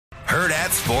Herd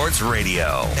at Sports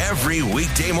Radio. Every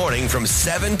weekday morning from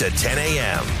 7 to 10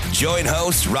 a.m. Join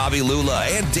hosts Robbie Lula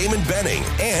and Damon Benning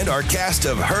and our cast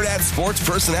of Herd at Sports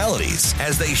personalities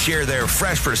as they share their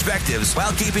fresh perspectives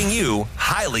while keeping you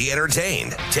highly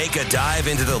entertained. Take a dive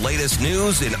into the latest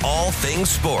news in all things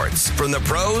sports, from the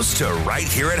pros to right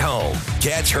here at home.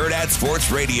 Catch Herd at Sports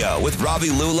Radio with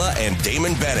Robbie Lula and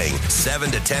Damon Benning,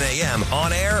 7 to 10 a.m.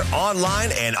 on air,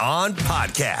 online, and on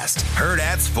podcast. Herd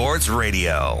at Sports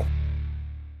Radio.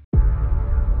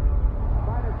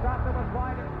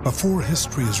 Before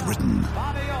history is written,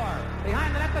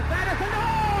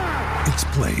 it's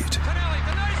played.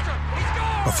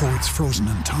 Before it's frozen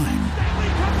in time,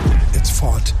 it's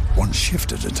fought one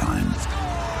shift at a time.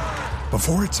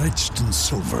 Before it's etched in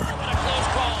silver,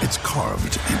 it's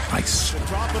carved in ice.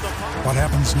 What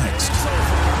happens next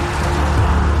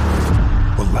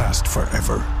will last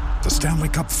forever. The Stanley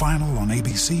Cup Final on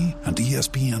ABC and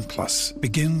ESPN Plus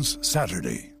begins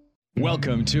Saturday.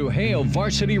 Welcome to Hail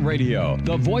Varsity Radio,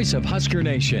 the voice of Husker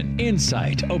Nation.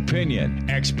 Insight, opinion,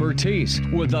 expertise,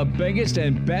 with the biggest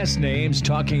and best names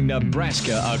talking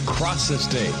Nebraska across the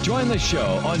state. Join the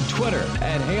show on Twitter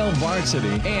at Hail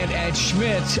Varsity and at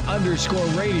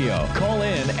Schmitz_radio. Call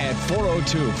in at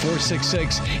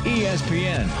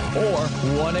 402-466-ESPN or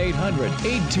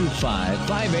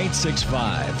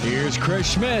 1-800-825-5865. Here's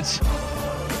Chris Schmitz.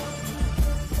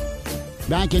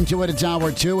 Back into it, it's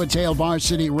Hour 2. It's Hail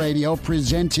Varsity Radio,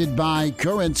 presented by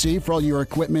Currency. For all your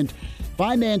equipment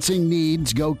financing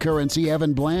needs, go Currency.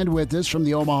 Evan Bland with us from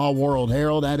the Omaha World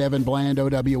Herald at Evan Bland,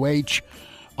 OWH,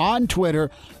 on Twitter.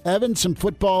 Evan, some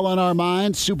football on our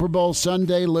minds. Super Bowl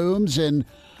Sunday looms, and,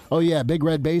 oh yeah, Big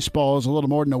Red Baseball is a little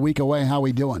more than a week away. How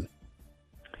we doing?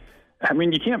 I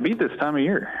mean, you can't beat this time of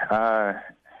year.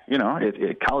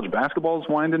 College basketball's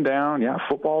winding down. Yeah,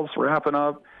 football's wrapping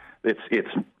up. It's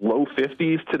low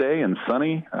 50s today and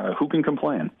sunny. Who can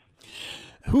complain?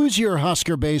 Who's your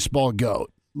Husker baseball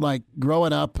goat? Like,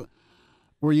 growing up,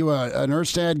 were you an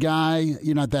Erstad guy?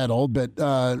 You're not that old, but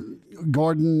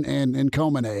Gordon and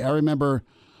Comine. I remember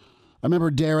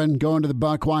Darren going to the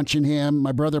Buck, watching him.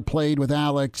 My brother played with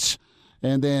Alex,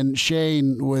 and then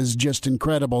Shane was just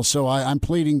incredible. So I'm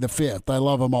pleading the fifth. I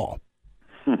love them all.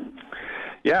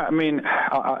 Yeah, I mean,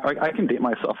 I can date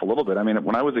myself a little bit. I mean,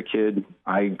 when I was a kid,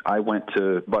 I went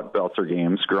to Buck Belzer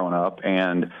games growing up,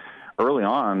 and early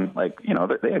on,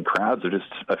 they had crowds of just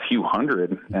a few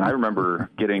hundred, and I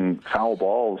remember getting foul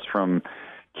balls from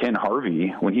Ken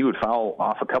Harvey when he would foul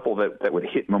off a couple that would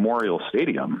hit Memorial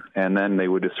Stadium, and then they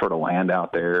would just sort of land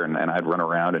out there, and I'd run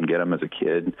around and get them as a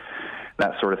kid.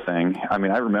 That sort of thing. I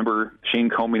mean, I remember Shane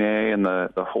Comine and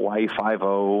the Hawaii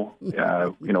 5-0,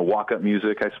 walk-up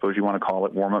music, I suppose you want to call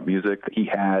it, warm-up music that he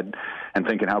had, and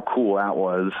thinking how cool that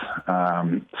was.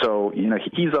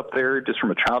 He's up there just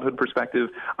from a childhood perspective.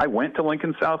 I went to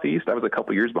Lincoln Southeast. I was a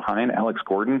couple years behind Alex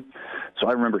Gordon. So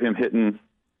I remember him hitting,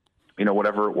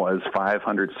 whatever it was,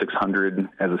 500, 600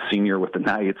 as a senior with the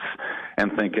Knights,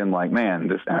 and thinking like,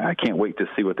 man, I can't wait to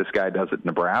see what this guy does at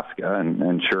Nebraska.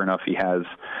 And sure enough, he has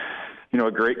a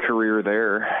great career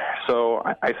there. So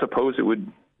I suppose it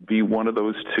would be one of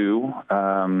those two.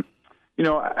 I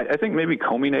think maybe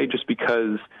Comine, just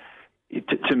because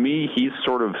to me, he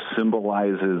sort of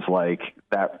symbolizes like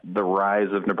that, the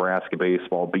rise of Nebraska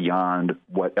baseball beyond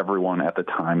what everyone at the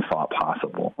time thought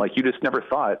possible. Like, you just never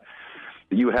thought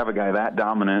that you would have a guy that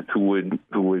dominant who would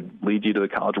lead you to the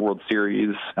College World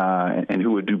Series and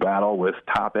who would do battle with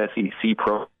top SEC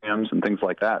programs and things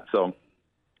like that. So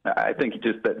I think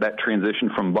just that transition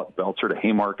from Buck Belzer to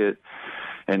Haymarket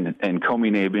and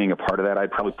Comine being a part of that, I'd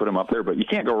probably put him up there. But you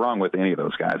can't go wrong with any of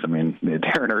those guys. I mean,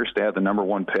 Darren Erstad, the number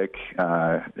one pick,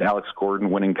 Alex Gordon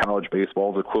winning college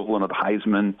baseball's equivalent of the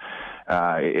Heisman.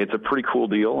 It's a pretty cool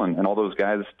deal, and all those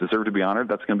guys deserve to be honored.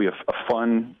 That's going to be a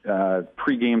fun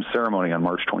pregame ceremony on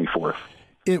March 24th.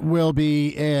 It will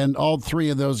be, and all three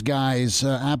of those guys,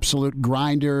 absolute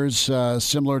grinders,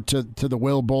 similar to the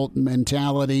Will Bolton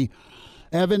mentality.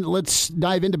 Evan, let's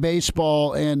dive into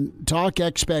baseball and talk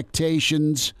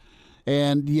expectations.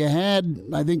 And you had,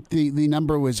 I think the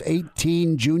number was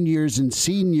 18 juniors and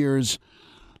seniors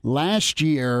last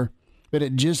year, but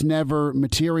it just never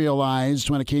materialized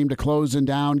when it came to closing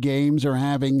down games or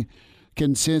having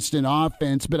consistent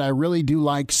offense. But I really do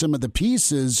like some of the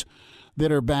pieces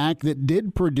that are back that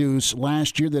did produce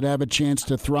last year that have a chance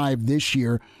to thrive this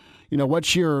year.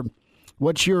 What's your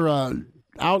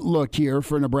outlook here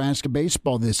for Nebraska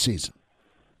baseball this season?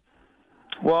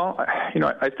 Well,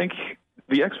 I think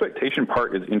the expectation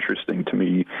part is interesting to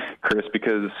me, Chris,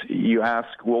 because you ask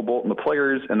Will Bolton the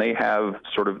players, and they have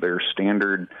sort of their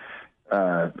standard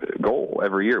goal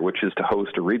every year, which is to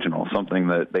host a regional, something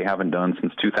that they haven't done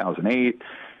since 2008.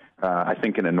 I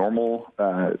think in a normal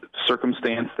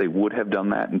circumstance, they would have done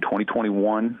that in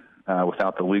 2021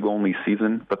 without the league-only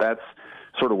season. But that's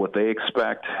sort of what they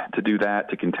expect, to do that,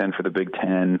 to contend for the Big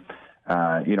Ten.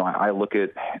 I look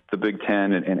at the Big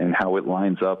Ten and how it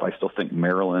lines up. I still think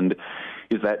Maryland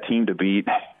is that team to beat.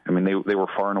 I mean, they were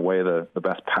far and away the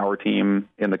best power team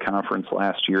in the conference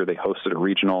last year. They hosted a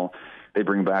regional. They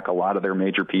bring back a lot of their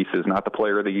major pieces, not the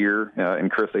player of the year,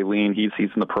 and Chris Aileen, he's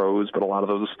in the pros, but a lot of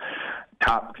those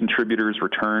top contributors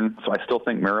return. So I still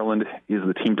think Maryland is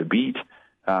the team to beat.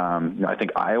 I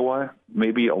think Iowa,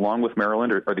 maybe along with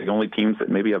Maryland, are the only teams that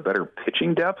maybe have better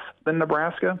pitching depth than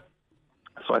Nebraska.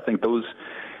 So I think those,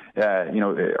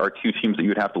 are two teams that you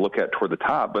would have to look at toward the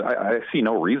top. But I see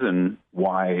no reason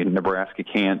why Nebraska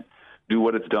can't do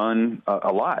what it's done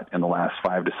a lot in the last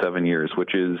 5 to 7 years,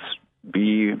 which is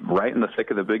be right in the thick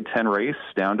of the Big Ten race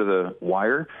down to the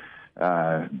wire,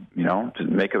 to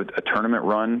make a tournament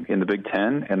run in the Big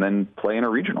Ten and then play in a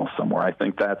regional somewhere. I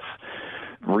think that's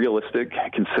realistic,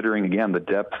 considering, again, the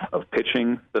depth of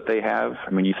pitching that they have.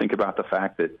 I mean, you think about the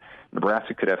fact that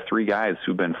Nebraska could have 3 guys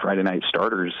who've been Friday night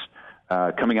starters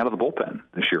coming out of the bullpen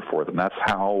this year for them. That's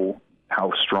how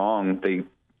strong they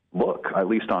look, at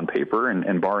least on paper,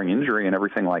 and barring injury and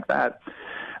everything like that.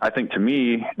 I think, to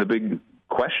me, the big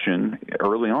question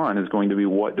early on is going to be,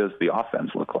 what does the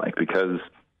offense look like? Because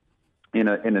in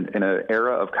an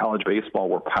era of college baseball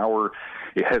where power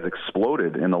has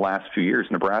exploded in the last few years,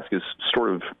 Nebraska's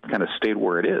sort of kind of stayed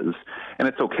where it is. And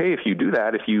it's okay if you do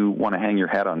that, if you want to hang your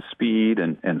hat on speed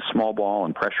and small ball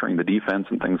and pressuring the defense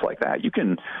and things like that. You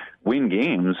can win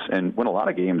games and win a lot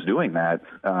of games doing that.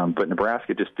 But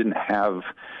Nebraska just didn't have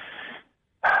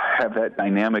that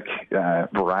dynamic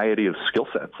variety of skill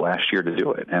sets last year to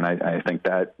do it. And I think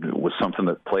that was something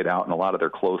that played out in a lot of their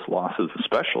close losses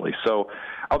especially. So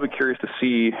I'll be curious to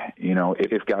see,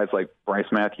 if guys like Bryce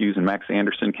Matthews and Max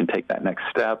Anderson can take that next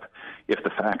step, if the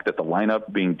fact that the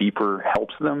lineup being deeper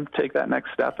helps them take that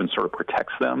next step and sort of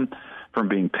protects them from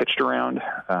being pitched around.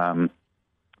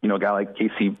 A guy like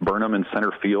Casey Burnham in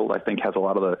center field, I think, has a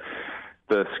lot of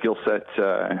the skill set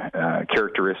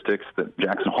characteristics that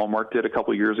Jackson Hallmark did a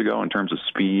couple of years ago in terms of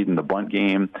speed and the bunt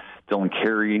game. Dylan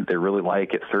Carey, they really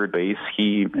like at third base.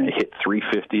 He hit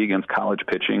 .350 against college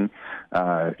pitching,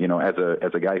 as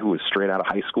a guy who was straight out of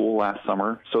high school last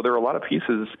summer. So there are a lot of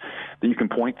pieces that you can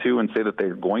point to and say that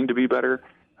they're going to be better.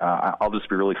 I'll just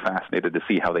be really fascinated to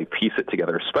see how they piece it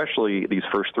together, especially these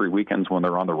first 3 weekends when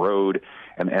they're on the road,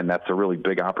 and that's a really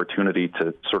big opportunity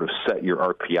to sort of set your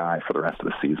RPI for the rest of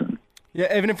the season. Yeah,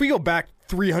 Evan, if we go back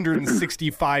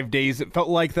 365 days, it felt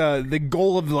like the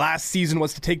goal of the last season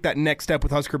was to take that next step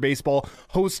with Husker baseball,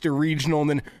 host a regional, and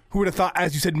then who would have thought,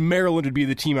 as you said, Maryland would be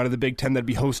the team out of the Big Ten that'd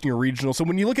be hosting a regional. So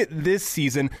when you look at this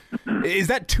season, is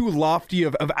that too lofty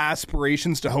of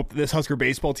aspirations to hope that this Husker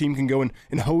baseball team can go and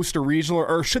host a regional,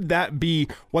 or should that be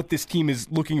what this team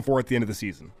is looking for at the end of the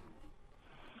season?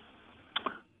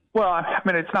 Well, I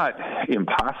mean, it's not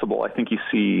impossible. I think you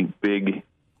see big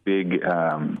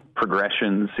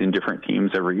progressions in different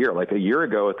teams every year. Like a year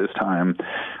ago at this time,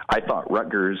 I thought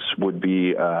Rutgers would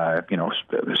be,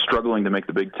 struggling to make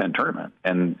the Big Ten tournament.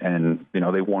 And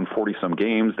they won 40-some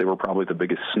games. They were probably the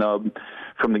biggest snub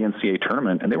from the NCAA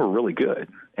tournament, and they were really good.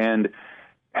 And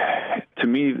to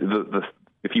me,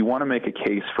 if you want to make a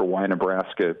case for why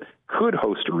Nebraska could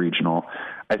host a regional,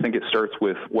 I think it starts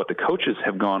with what the coaches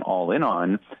have gone all in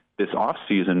on this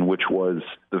offseason, which was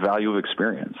the value of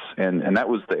experience. And that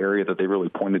was the area that they really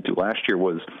pointed to last year,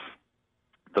 was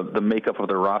the makeup of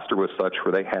their roster was such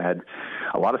where they had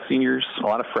a lot of seniors, a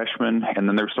lot of freshmen, and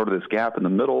then there's sort of this gap in the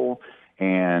middle.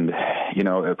 And,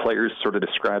 players sort of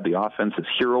described the offense as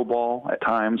hero ball at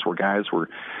times, where guys were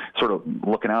sort of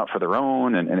looking out for their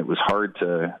own, and it was hard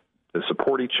to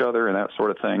support each other and that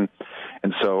sort of thing.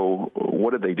 And so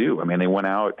what did they do? I mean, they went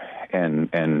out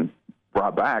and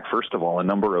brought back, first of all, a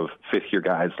number of fifth-year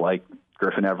guys like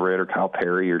Griffin Everett or Kyle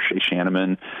Perry or Shea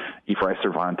Shanneman, Ephraim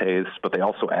Cervantes, but they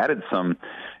also added some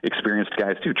experienced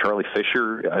guys too. Charlie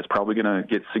Fisher is probably going to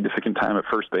get significant time at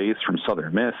first base from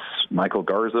Southern Miss. Michael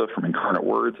Garza from Incarnate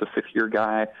Words, a fifth-year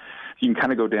guy. You can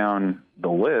kind of go down the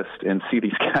list and see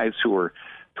these guys who are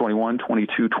 21,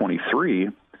 22, 23,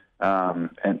 and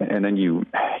then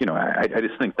I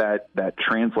just think that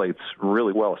translates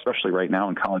really well, especially right now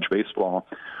in college baseball,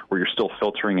 where you're still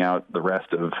filtering out the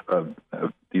rest of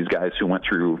these guys who went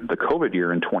through the COVID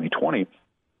year in 2020.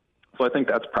 So I think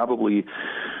that's probably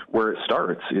where it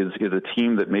starts, is a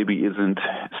team that maybe isn't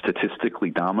statistically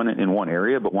dominant in one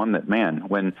area, but one that, man,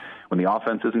 when the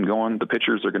offense isn't going, the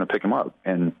pitchers are going to pick them up.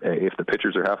 And if the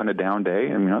pitchers are having a down day,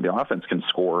 and the offense can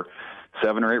score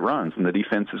 7 or 8 runs, and the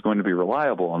defense is going to be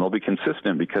reliable, and they'll be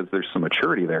consistent because there's some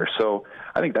maturity there. So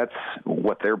I think that's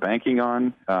what they're banking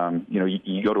on.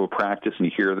 You go to a practice and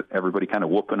you hear everybody kind of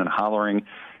whooping and hollering.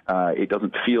 It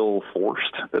doesn't feel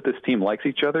forced that this team likes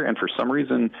each other, and for some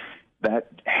reason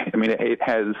it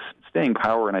has staying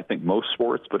power in, I think, most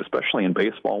sports, but especially in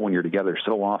baseball when you're together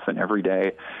so often every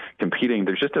day competing.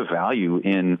 There's just a value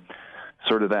in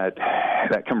sort of that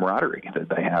camaraderie that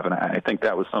they have, and I think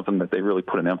that was something that they really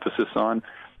put an emphasis on.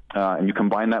 And you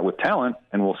combine that with talent,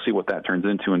 and we'll see what that turns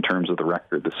into in terms of the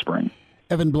record this spring.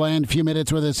 Evan Bland, a few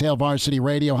minutes with us, Hail Varsity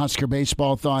Radio, Husker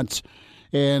baseball thoughts.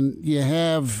 And you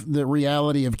have the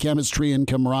reality of chemistry and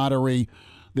camaraderie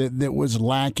that was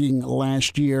lacking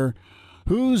last year.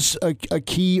 Who's a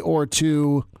key or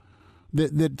two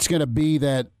that's going to be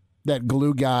that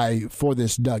glue guy for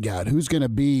this dugout? Who's going to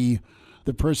be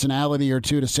the personality or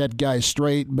two to set guys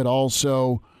straight, but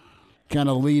also kind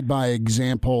of lead by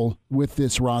example with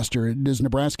this roster? Does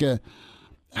Nebraska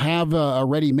have a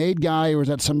ready-made guy, or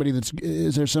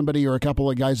is there somebody or a couple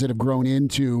of guys that have grown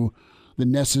into the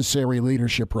necessary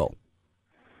leadership role?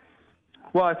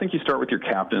 Well, I think you start with your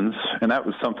captains, and that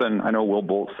was something I know Will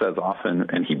Bolt says often,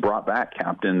 and he brought back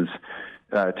captains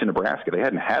to Nebraska. They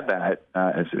hadn't had that,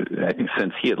 I think,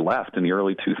 since he had left in the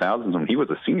early 2000s when he was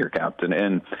a senior captain.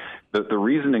 And the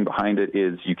reasoning behind it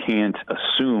is you can't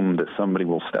assume that somebody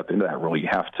will step into that role. You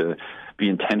have to be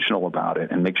intentional about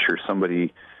it and make sure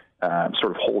somebody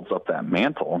sort of holds up that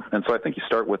mantle. And so I think you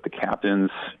start with the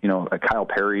captains. Kyle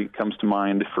Perry comes to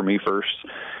mind for me first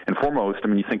and foremost. I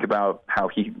mean, you think about how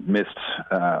he missed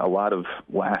a lot of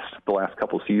the last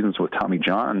couple of seasons with Tommy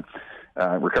John,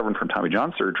 recovering from Tommy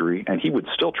John surgery, and he would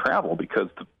still travel because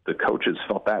the coaches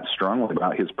felt that strongly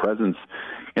about his presence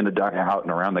in the dugout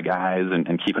and around the guys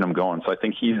and keeping them going. So I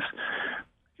think he's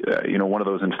one of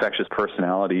those infectious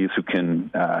personalities who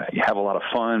can have a lot of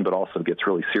fun, but also gets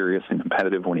really serious and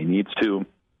competitive when he needs to.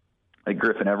 Like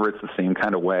Griffin Everett's the same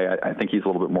kind of way. I think he's a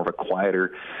little bit more of a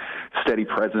quieter, steady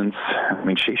presence. I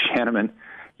mean, Chase Shanneman,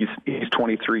 he's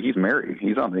 23. He's married.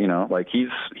 He's on he's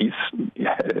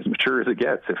as mature as it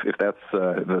gets, if that's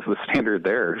the standard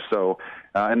there. So,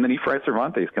 and then Efrain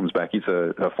Cervantes comes back. He's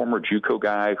a former JUCO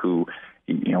guy who,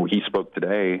 he spoke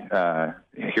today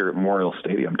here at Memorial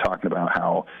Stadium talking about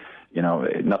how,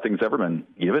 nothing's ever been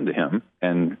given to him,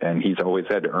 and he's always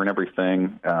had to earn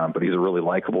everything, but he's a really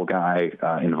likable guy,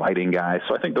 inviting guy.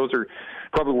 So I think those are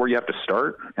probably where you have to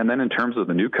start. And then in terms of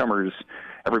the newcomers,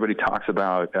 everybody talks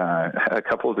about a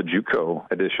couple of the JUCO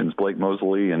additions, Blake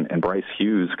Mosley and Bryce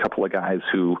Hughes, a couple of guys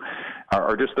who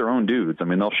are just their own dudes. I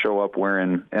mean, they'll show up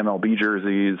wearing MLB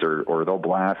jerseys or they'll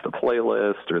blast a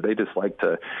playlist, or they just like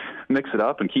to mix it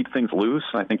up and keep things loose.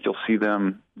 And I think you'll see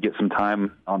them get some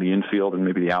time on the infield and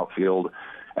maybe the outfield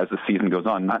as the season goes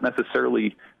on. Not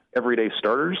necessarily everyday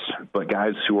starters, but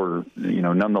guys who are,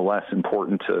 nonetheless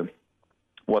important to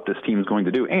what this team's going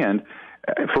to do. And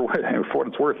for what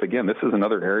it's worth, again, this is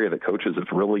another area that coaches have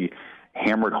really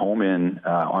hammered home in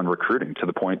on recruiting, to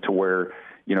the point to where,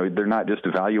 they're not just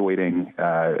evaluating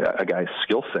a guy's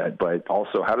skill set, but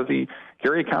also how does he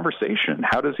carry a conversation?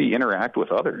 How does he interact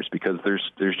with others? Because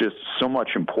there's just so much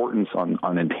importance on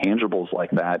intangibles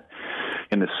like that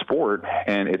in this sport.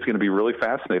 And it's going to be really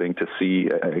fascinating to see,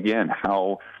 again,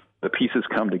 how the pieces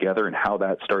come together and how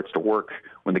that starts to work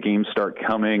when the games start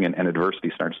coming and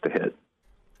adversity starts to hit.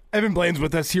 Evan Bland's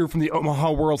with us here from the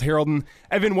Omaha World Herald. And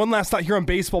Evan, one last thought here on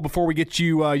baseball before we get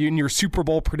you in your Super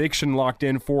Bowl prediction locked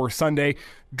in for Sunday.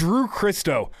 Drew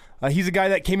Christo. He's a guy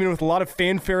that came in with a lot of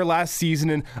fanfare last season,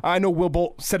 and I know Will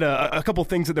Bolt said a couple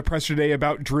things at the presser today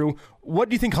about Drew. What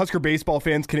do you think Husker baseball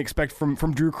fans can expect from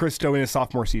Drew Christo in his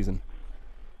sophomore season?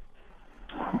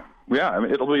 Yeah,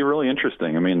 it'll be really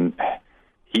interesting. I mean,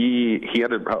 he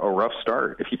had a rough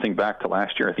start. If you think back to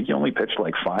last year, I think he only pitched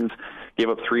like 5, gave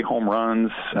up 3 home runs,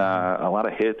 a lot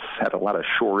of hits, had a lot of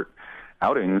short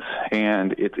outings,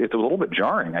 and it's a little bit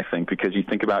jarring, I think, because you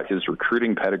think about his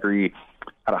recruiting pedigree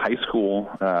out of high school,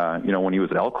 when he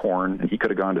was at Elkhorn, and he could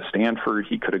have gone to Stanford,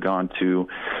 he could have gone to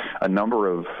a number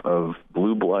of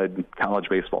blue blood college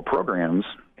baseball programs,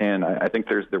 and I think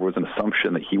there was an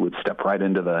assumption that he would step right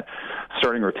into the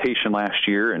starting rotation last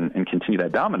year and continue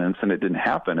that dominance, and it didn't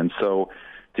happen. And so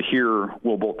to hear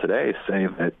Will Bolt today say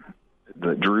that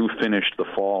Drew finished the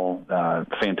fall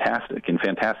in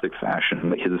fantastic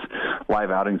fashion, his live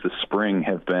outings this spring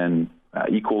have been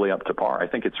equally up to par, I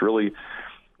think it's really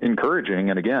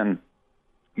encouraging. And again,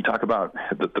 you talk about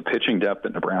the pitching depth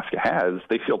that Nebraska has,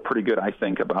 they feel pretty good, I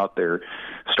think, about their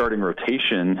starting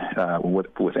rotation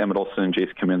with Emmett Olson,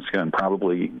 Jason Kaminska, and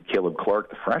probably Caleb Clark,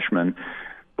 the freshman.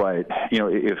 But,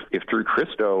 if Drew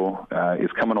Christo is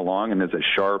coming along and is as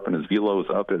sharp and his velo's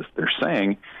up as they're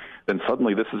saying, then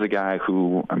suddenly this is a guy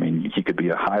who, he could be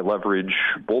a high-leverage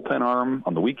bullpen arm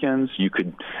on the weekends. You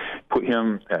could put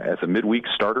him as a midweek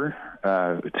starter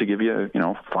to give you,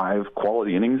 5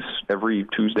 quality innings every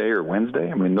Tuesday or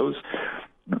Wednesday.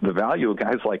 The value of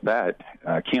guys like that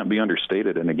can't be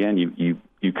understated. And again,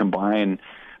 you combine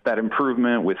that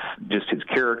improvement with just his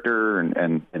character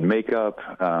and makeup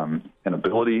and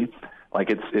ability. Like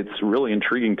it's really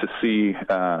intriguing to see,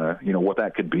 what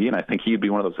that could be. And I think he'd be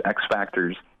one of those X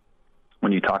factors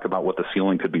when you talk about what the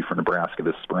ceiling could be for Nebraska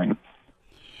this spring.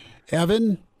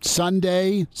 Evan,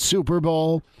 Sunday, Super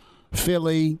Bowl,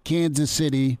 Philly, Kansas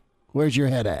City. Where's your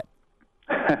head at?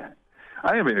 I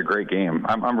think it'll be a great game.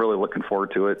 I'm really looking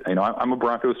forward to it. I'm a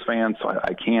Broncos fan, so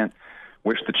I can't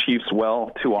wish the Chiefs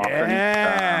well too often.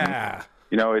 Yeah.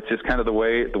 It's just kind of the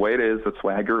way it is. That's the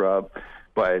way I grew up.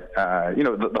 But,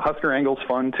 the Husker angle's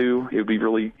fun, too. It would be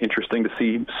really interesting to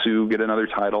see Sue get another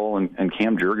title and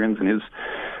Cam Jurgens in his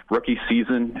rookie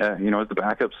season, as the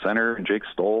backup center, and Jack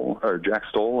Stoll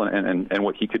and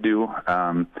what he could do.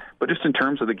 But just in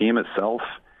terms of the game itself,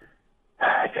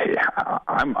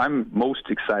 I'm most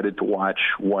excited to watch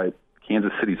what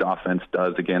Kansas City's offense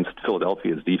does against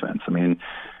Philadelphia's defense.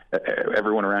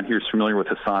 Everyone around here is familiar with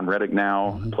Hassan Reddick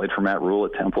now, played for Matt Rule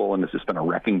at Temple, and has just been a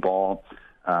wrecking ball.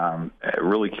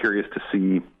 Really curious to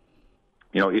see,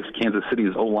 if Kansas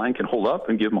City's O-line can hold up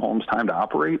and give Mahomes time to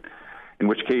operate, in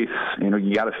which case,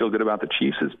 you got to feel good about the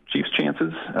Chiefs'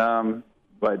 chances.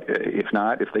 But if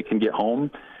not, if they can get home,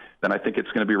 then I think it's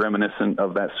going to be reminiscent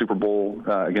of that Super Bowl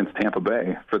against Tampa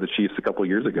Bay for the Chiefs a couple of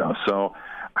years ago. So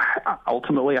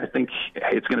ultimately, I think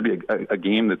it's going to be a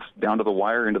game that's down to the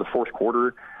wire into the fourth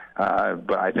quarter.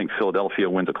 But I think Philadelphia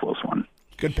wins a close one.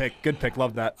 Good pick.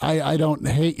 Love that. I don't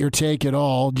hate your take at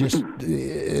all. Just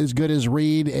as good as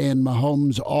Reed and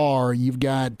Mahomes are, you've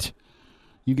got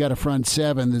a front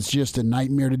seven that's just a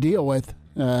nightmare to deal with,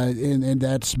 and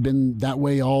that's been that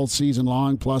way all season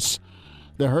long. Plus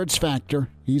the Hurts factor.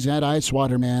 He's had ice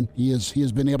water, man. He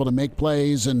has been able to make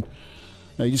plays, and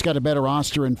he's got a better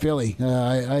roster in Philly.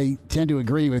 I tend to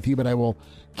agree with you, but I will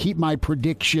keep my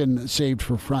prediction saved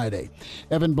for Friday.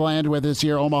 Evan Bland with us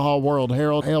here, Omaha World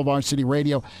Herald, Hail Varsity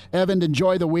Radio. Evan,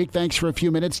 enjoy the week. Thanks for a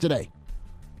few minutes today.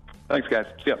 Thanks, guys.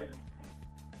 See ya.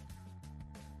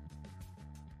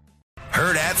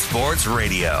 Hurrdat Sports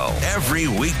Radio, every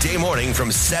weekday morning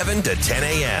from 7 to 10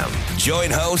 a.m.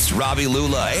 Join hosts Robbie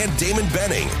Lula and Damon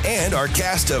Benning and our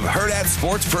cast of Hurrdat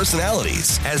Sports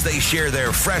personalities as they share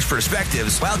their fresh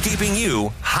perspectives while keeping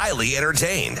you highly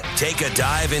entertained. Take a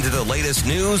dive into the latest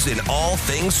news in all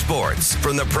things sports,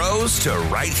 from the pros to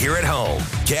right here at home.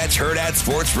 Catch Hurrdat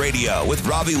Sports Radio with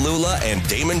Robbie Lula and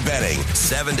Damon Benning,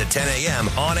 7 to 10 a.m.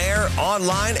 on air,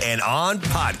 online, and on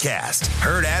podcast.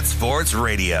 Hurrdat Sports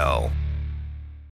Radio.